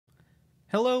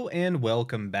Hello and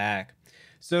welcome back.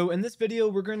 So in this video,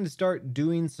 we're going to start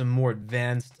doing some more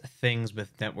advanced things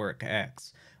with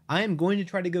Networkx. I am going to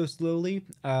try to go slowly,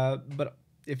 but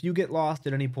if you get lost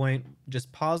at any point,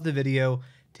 just pause the video,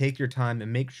 take your time,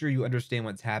 and make sure you understand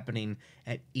what's happening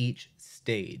at each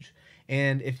stage.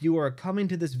 And if you are coming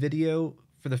to this video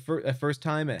for the first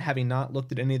time, having not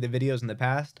looked at any of the videos in the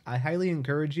past, I highly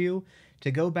encourage you to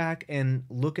go back and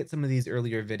look at some of these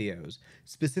earlier videos,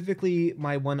 specifically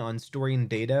my one on storing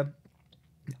data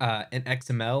in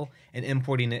XML and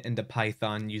importing it into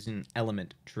Python using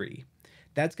element tree.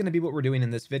 That's going to be what we're doing in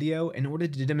this video in order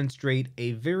to demonstrate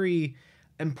a very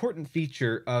important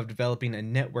feature of developing a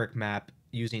network map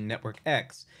using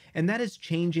Networkx, and that is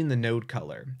changing the node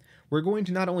color. We're going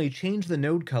to not only change the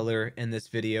node color in this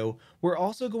video, we're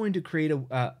also going to create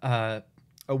a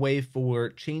way for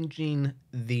changing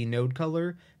the node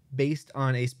color based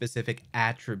on a specific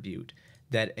attribute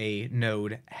that a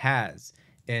node has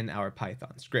in our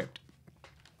Python script.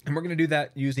 And we're going to do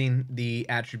that using the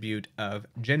attribute of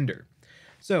gender.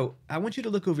 So I want you to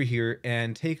look over here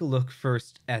and take a look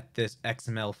first at this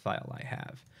XML file I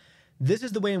have. This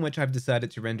is the way in which I've decided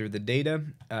to render the data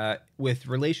with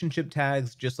relationship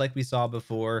tags, just like we saw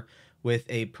before, with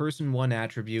a person1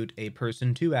 attribute, a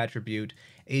person2 attribute,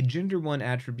 a gender1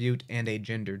 attribute, and a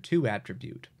gender2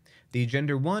 attribute. The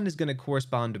gender1 is going to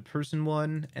correspond to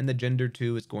person1, and the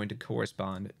gender2 is going to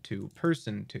correspond to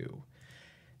person2.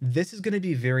 This is going to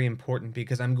be very important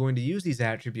because I'm going to use these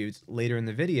attributes later in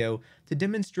the video to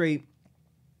demonstrate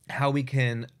how we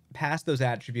can pass those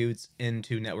attributes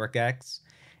into Networkx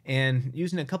and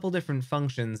using a couple different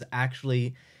functions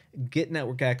actually get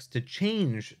Networkx to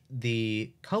change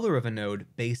the color of a node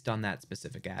based on that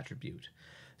specific attribute.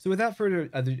 So without further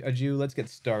ado, let's get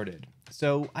started.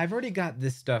 So I've already got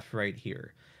this stuff right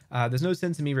here. There's no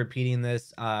sense in me repeating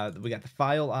this. We got the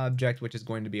file object, which is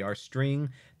going to be our string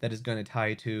that is going to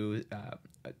tie to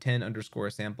 10 underscore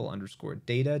sample underscore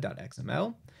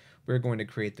data.xml. We're going to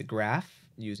create the graph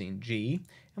using G,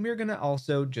 and we're going to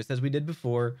also, just as we did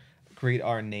before, create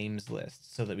our names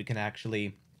list so that we can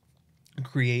actually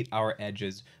create our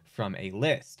edges from a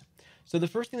list. So the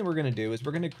first thing that we're going to do is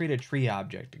we're going to create a tree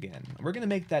object again. We're going to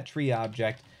make that tree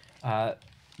object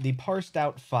the parsed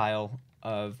out file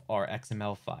of our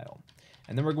XML file.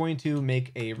 And then we're going to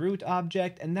make a root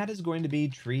object, and that is going to be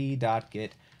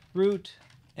tree.getRoot.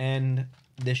 And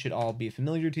this should all be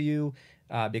familiar to you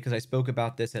because I spoke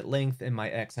about this at length in my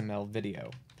XML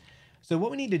video. So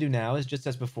what we need to do now is, just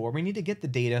as before, we need to get the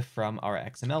data from our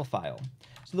XML file.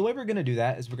 So the way we're going to do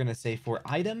that is we're going to say for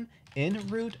item in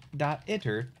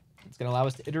root.iter, it's going to allow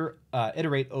us to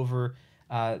iterate over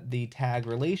the tag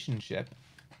relationship.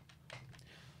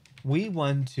 We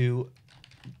want to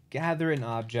gather an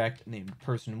object named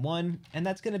person1, and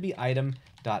that's going to be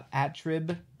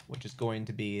item.attrib, which is going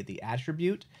to be the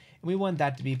attribute, and we want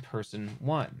that to be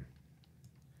person1.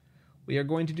 We are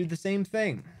going to do the same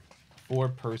thing for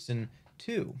person2.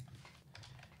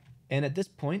 And at this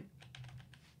point,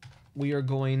 we are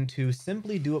going to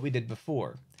simply do what we did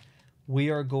before. We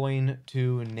are going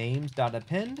to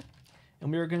names.append,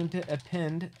 and we are going to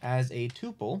append as a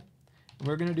tuple, and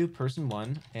we're going to do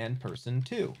person1 and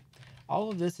person2. All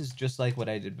of this is just like what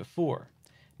I did before.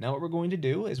 Now what we're going to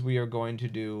do is we are going to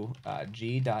do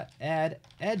g.add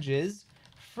edges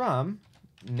from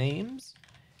names,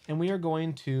 and we are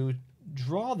going to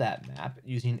draw that map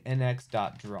using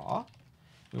nx.draw.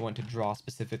 We want to draw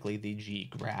specifically the G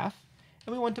graph,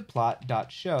 and we want to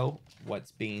plot.show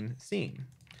what's being seen.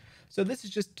 So this is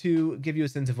just to give you a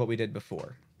sense of what we did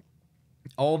before.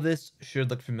 All of this should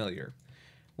look familiar.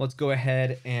 Let's go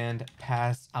ahead and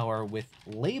pass our with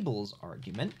labels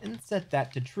argument and set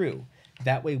that to true.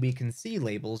 That way we can see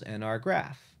labels in our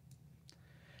graph.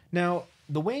 Now,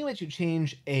 the way in which you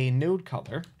change a node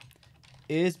color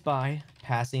is by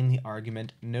passing the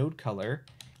argument node color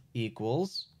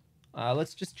equals,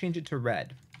 let's just change it to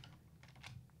red.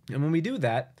 And when we do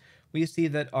that, we see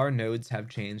that our nodes have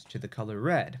changed to the color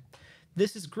red.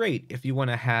 This is great if you want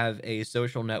to have a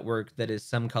social network that is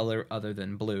some color other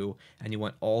than blue and you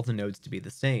want all the nodes to be the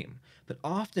same. But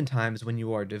oftentimes when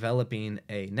you are developing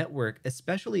a network,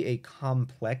 especially a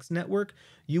complex network,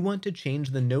 you want to change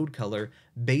the node color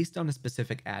based on a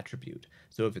specific attribute.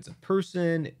 So if it's a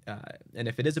person, and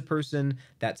if it is a person,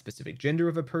 that specific gender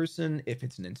of a person, if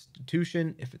it's an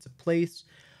institution, if it's a place.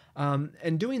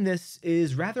 And doing this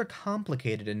is rather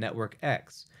complicated in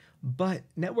Networkx. But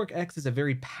Networkx is a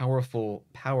very powerful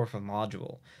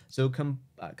module. So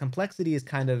complexity is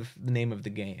kind of the name of the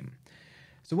game.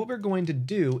 So what we're going to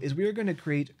do is we are going to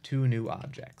create two new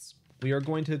objects. We are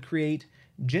going to create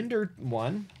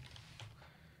gender1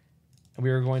 And we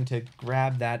are going to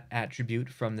grab that attribute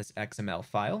from this XML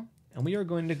file, and we are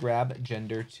going to grab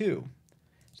gender 2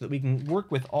 so that we can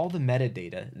work with all the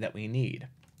metadata that we need.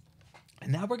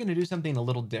 And now we're going to do something a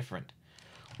little different.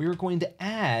 We are going to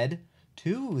add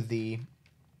to the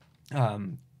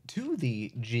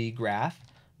G graph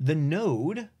the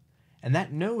node, and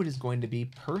that node is going to be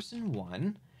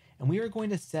person1, and we are going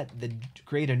to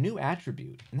create a new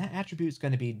attribute, and that attribute is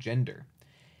going to be gender.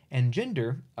 And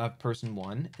gender of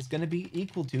person1 is going to be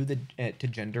equal to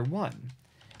gender1.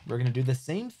 We're going to do the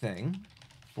same thing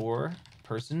for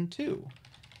person2.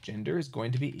 Gender is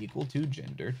going to be equal to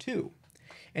gender2.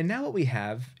 And now what we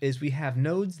have is we have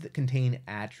nodes that contain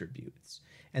attributes.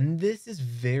 And this is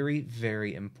very,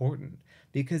 very important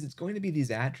because it's going to be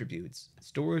these attributes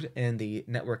stored in the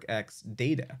Networkx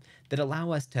data that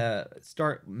allow us to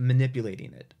start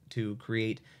manipulating it to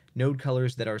create node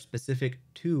colors that are specific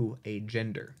to a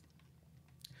gender.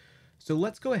 So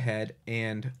let's go ahead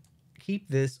and keep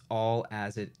this all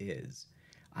as it is.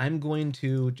 I'm going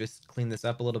to just clean this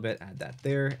up a little bit, add that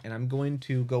there, and I'm going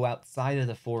to go outside of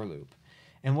the for loop.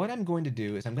 And what I'm going to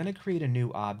do is I'm going to create a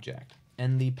new object.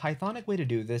 And the Pythonic way to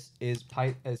do this is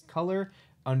color_map.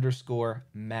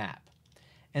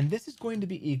 And this is going to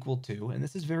be equal to, and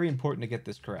this is very important to get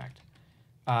this correct,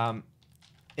 nx,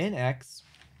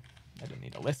 I don't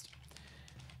need a list,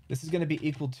 this is going to be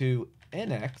equal to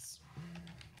nx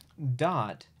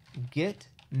dot get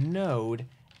node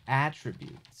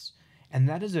attributes. And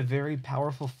that is a very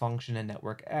powerful function in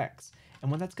Networkx.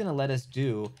 And what that's going to let us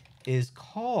do is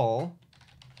call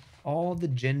all the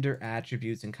gender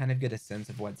attributes and kind of get a sense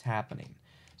of what's happening.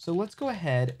 So let's go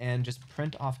ahead and just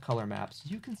print off color maps so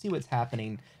you can see what's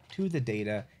happening to the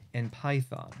data in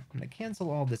Python. I'm going to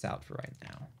cancel all this out for right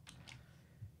now.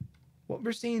 What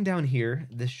we're seeing down here,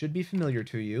 this should be familiar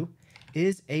to you,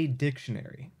 is a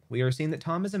dictionary. We are seeing that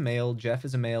Tom is a male, Jeff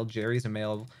is a male, Jerry is a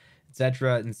male,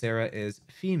 etc., and Sarah is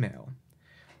female.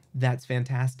 That's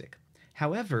fantastic.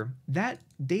 However, that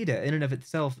data in and of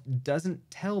itself doesn't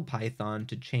tell Python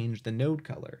to change the node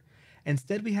color.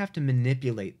 Instead, we have to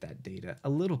manipulate that data a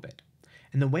little bit.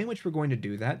 And the way in which we're going to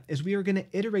do that is we are going to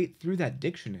iterate through that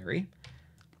dictionary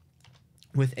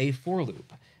with a for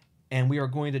loop. And we are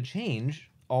going to change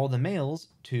all the males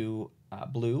to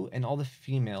blue and all the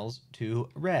females to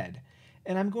red.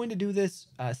 And I'm going to do this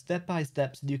step by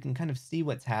step so that you can kind of see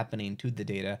what's happening to the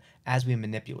data as we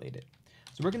manipulate it.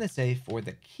 So we're going to say for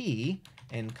the key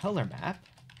in color map,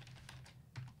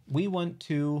 I'm going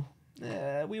to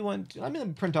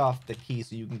print off the key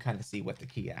so you can kind of see what the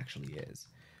key actually is.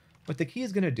 What the key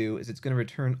is going to do is it's going to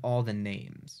return all the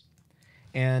names.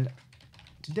 And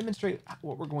to demonstrate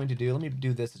what we're going to do, let me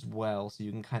do this as well so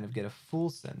you can kind of get a full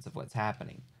sense of what's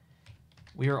happening.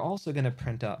 We are also going to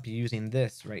print up using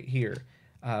this right here,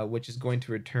 which is going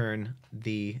to return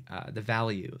the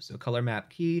value. So color map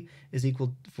key is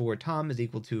equal for Tom is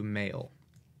equal to male.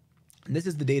 And this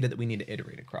is the data that we need to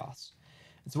iterate across.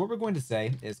 And so what we're going to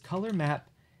say is color map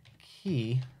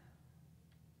key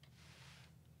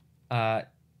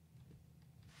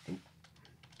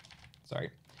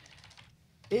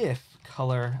if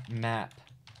color map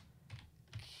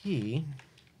key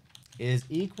is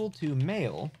equal to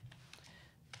male,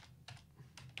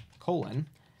 colon,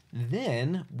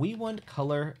 then we want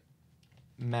color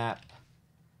map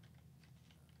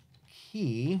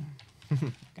key,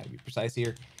 gotta be precise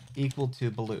here, equal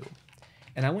to blue.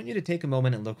 And I want you to take a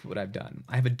moment and look at what I've done.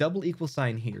 I have a double equal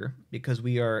sign here because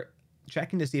we are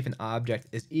checking to see if an object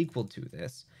is equal to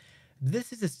this.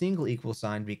 This is a single equal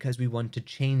sign because we want to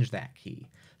change that key.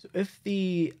 So if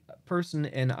the person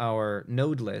in our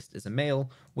node list is a male,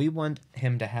 we want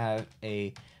him to have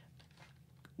a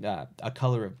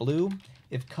color of blue.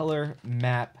 If color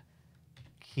map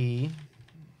key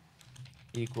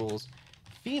equals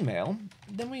female,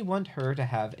 then we want her to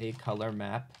have a color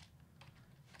map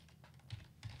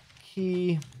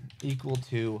key equal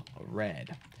to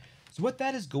red. So what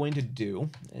that is going to do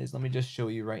is, let me just show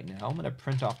you right now. I'm going to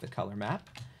print off the color map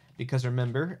because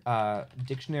remember,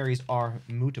 dictionaries are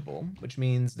mutable, which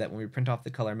means that when we print off the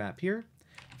color map here,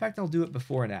 in fact, I'll do it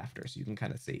before and after so you can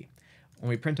kind of see. When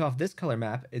we print off this color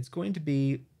map, it's going to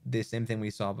be the same thing we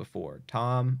saw before.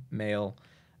 Tom, male,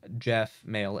 Jeff,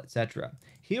 male, etc.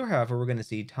 Here, however, we're going to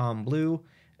see Tom blue,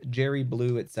 Jerry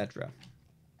blue, etc.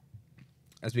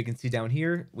 As we can see down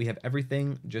here, we have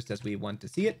everything just as we want to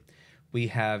see it. We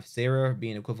have Sarah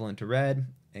being equivalent to red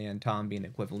and Tom being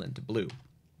equivalent to blue.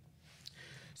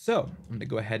 So I'm going to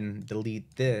go ahead and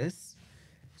delete this.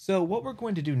 So what we're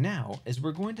going to do now is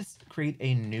we're going to create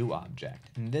a new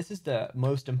object. And this is the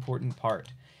most important part.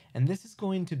 And this is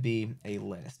going to be a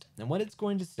list. And what it's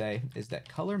going to say is that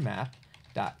color map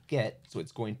dot get. So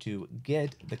it's going to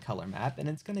get the color map and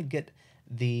it's going to get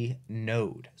the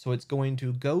node. So it's going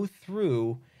to go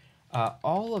through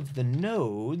all of the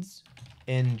nodes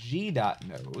in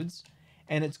g.nodes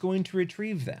and it's going to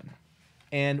retrieve them.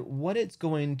 And what it's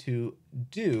going to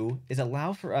do is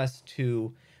allow for us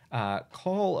to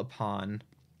call upon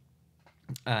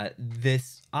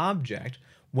this object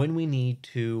when we need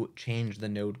to change the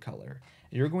node color.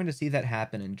 You're going to see that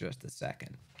happen in just a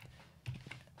second.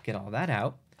 Get all that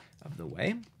out of the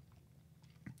way.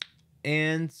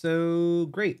 And so,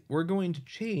 great, we're going to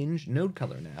change node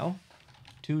color now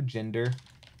to gender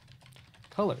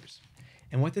colors.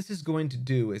 And what this is going to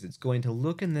do is it's going to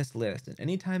look in this list, and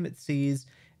anytime it sees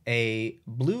a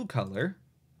blue color,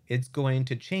 it's going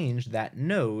to change that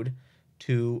node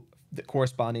to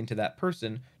corresponding to that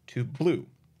person to blue.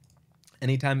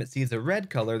 Anytime it sees a red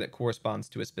color that corresponds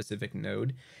to a specific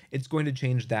node, it's going to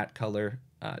change that color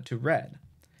to red.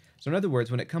 So in other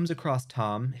words, when it comes across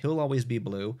Tom, he'll always be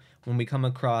blue. When we come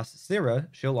across Sarah,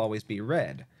 she'll always be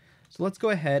red. So let's go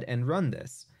ahead and run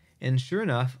this. And sure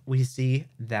enough, we see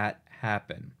that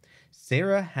happen.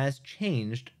 Sarah has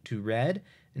changed to red,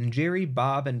 and Jerry,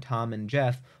 Bob, and Tom, and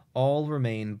Jeff all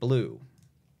remain blue.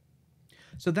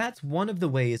 So that's one of the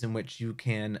ways in which you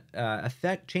can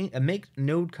make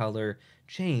node color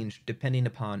change depending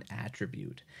upon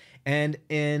attribute. And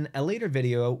in a later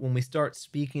video, when we start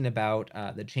speaking about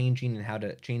the changing and how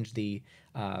to change the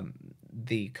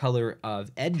color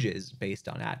of edges based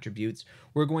on attributes,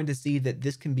 we're going to see that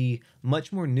this can be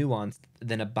much more nuanced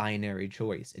than a binary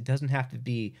choice. It doesn't have to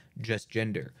be just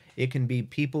gender. It can be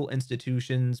people,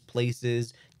 institutions,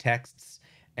 places, texts,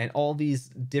 and all these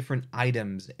different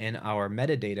items in our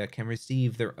metadata can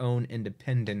receive their own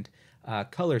independent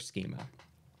color schema.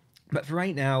 But for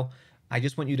right now, I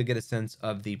just want you to get a sense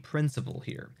of the principle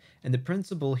here. And the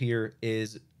principle here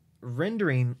is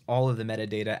rendering all of the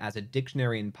metadata as a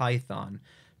dictionary in Python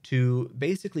to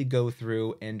basically go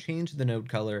through and change the node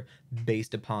color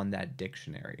based upon that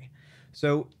dictionary.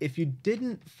 So if you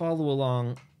didn't follow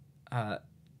along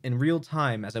in real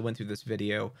time as I went through this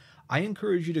video, I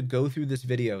encourage you to go through this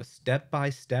video step by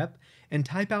step and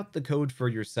type out the code for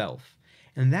yourself.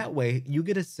 And that way you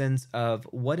get a sense of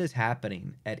what is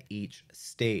happening at each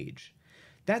stage.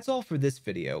 That's all for this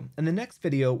video. In the next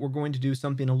video, we're going to do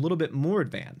something a little bit more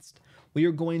advanced. We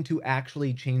are going to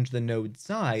actually change the node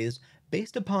size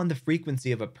based upon the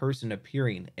frequency of a person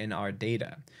appearing in our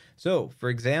data. So, for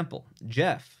example,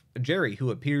 Jerry,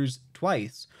 who appears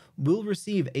twice, will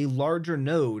receive a larger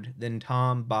node than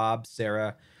Tom, Bob,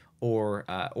 Sarah, or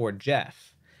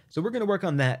Jeff. So we're going to work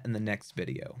on that in the next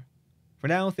video. For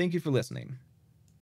now, thank you for listening.